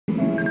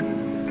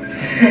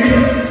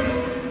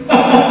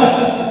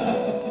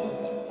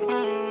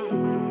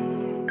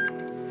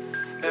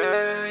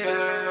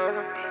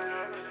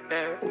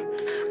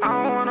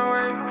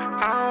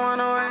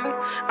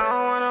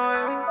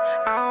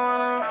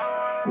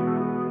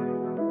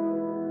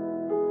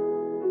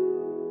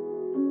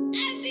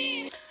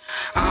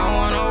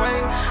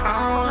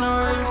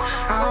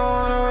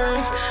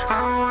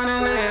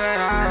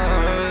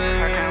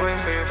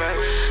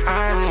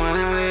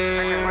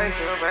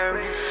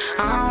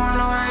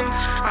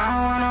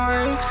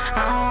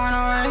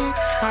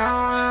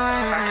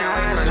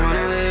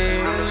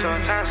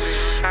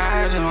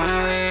just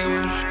wanna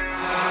leave.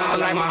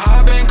 Like my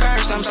heart been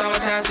cursed, I'm so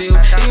attached to you.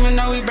 Even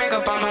though we break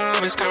up, I'ma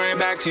always come right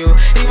back to you.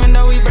 Even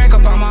though we break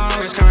up, I'ma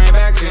always come right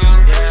back to you.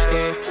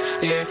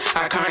 Yeah,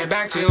 I come right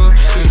back to you.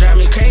 You drive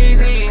me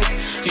crazy.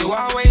 You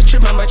always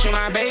tripping, but you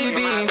my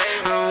baby.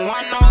 I don't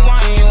want no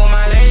one, you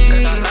my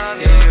lady.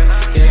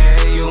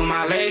 Yeah, you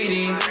my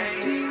lady.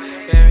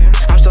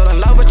 I'm still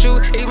in love with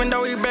you, even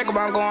though we break up,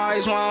 I'm gon'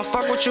 always wanna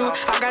fuck with you.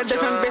 I got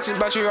different bitches,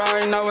 but you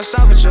already know what's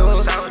up with you.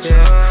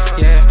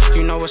 Yeah,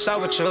 you know what's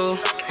up with you.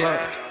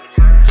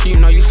 You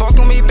know you fuck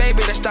with me,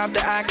 baby, to stop the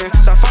acting.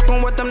 Stop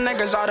fucking with them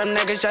niggas, all them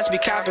niggas just be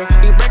capping.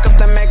 You break up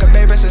the makeup,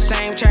 baby, it's the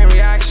same chain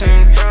reaction.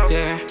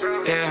 Yeah,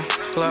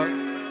 look.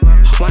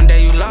 One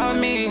day you love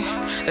me,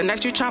 the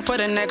next you tryna put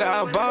a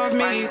nigga above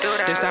me.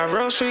 This that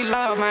real sweet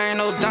love, I ain't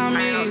no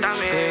dummy.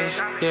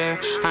 Yeah,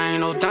 I ain't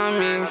no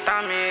dummy.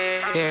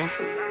 Yeah,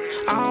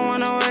 I don't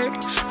wanna wait,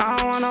 I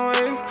don't wanna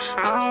wait,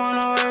 I don't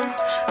wanna wait,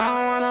 I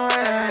don't wanna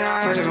wait.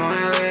 I just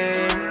wanna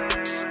leave,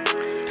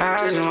 I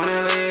just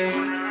wanna leave.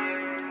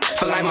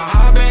 Feel like my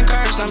heart been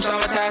cursed, I'm so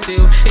attached to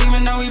you.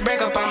 Even though we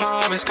break up, I'ma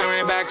always come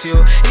right back to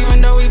you. Even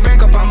though we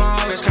break up, I'ma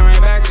always come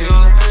right back to you.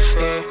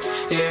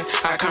 Yeah,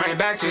 I come right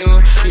back to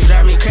you. You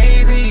drive me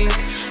crazy.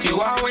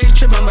 You always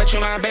tripping, but you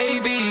my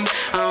baby.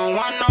 I don't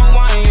want no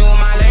one, you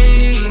my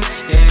lady.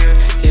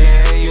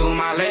 Yeah, you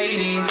my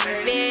lady.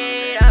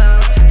 Vito.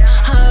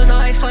 Hoes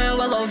always playing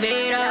with Lil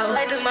Vito.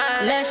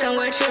 Messing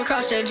with you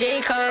across the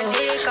G code.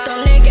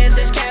 Them niggas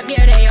is cap,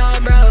 yeah, they all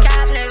broke.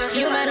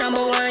 You my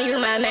number one, you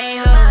my main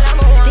hoe.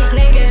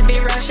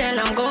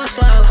 I'm going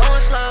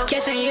slow,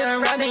 kissing you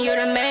and rubbing you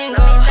the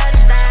mango.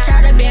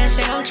 Tired of being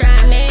single, I'm trying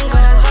to mingle.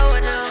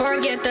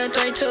 Forget the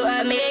 3-2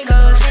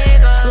 amigos.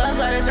 Love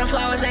letters and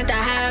flowers ain't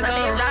that how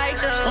I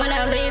go. When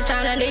I leave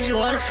town, I need you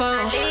on the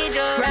phone.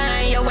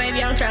 Riding your wave,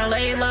 yeah, I'm trying to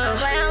lay low.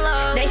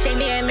 They say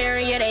me and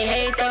Mary, yeah, they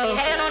hate though.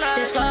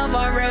 This love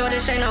all real,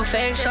 this ain't no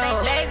fake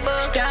show.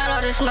 Got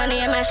all this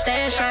money in my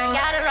stash, so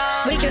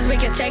we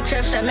could take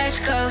trips to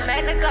Mexico.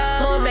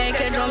 Lil' babe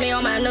could join me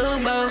on my new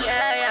boat.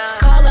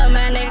 Call up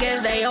my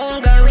niggas, they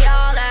on go.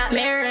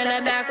 Mirror in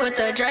the back with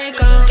the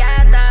Draco.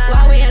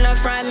 While we in the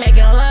front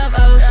making love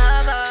O's.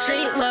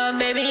 Street love,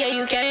 baby, yeah,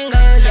 you can go,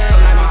 yeah.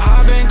 Like my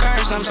heart been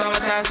cursed, I'm so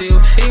attached to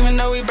you. Even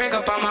though we break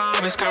up, I'ma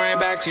always come right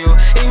back to you.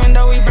 Even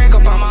though we break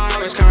up, I'ma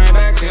always come right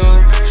back to you.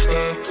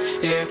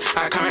 Yeah,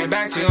 I come right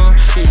back to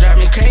you. You drive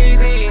me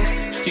crazy.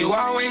 You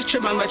always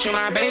tripping, but you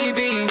my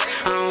baby.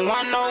 I don't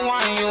want no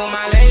one, you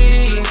my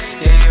lady.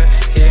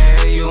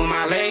 Yeah, you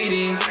my lady.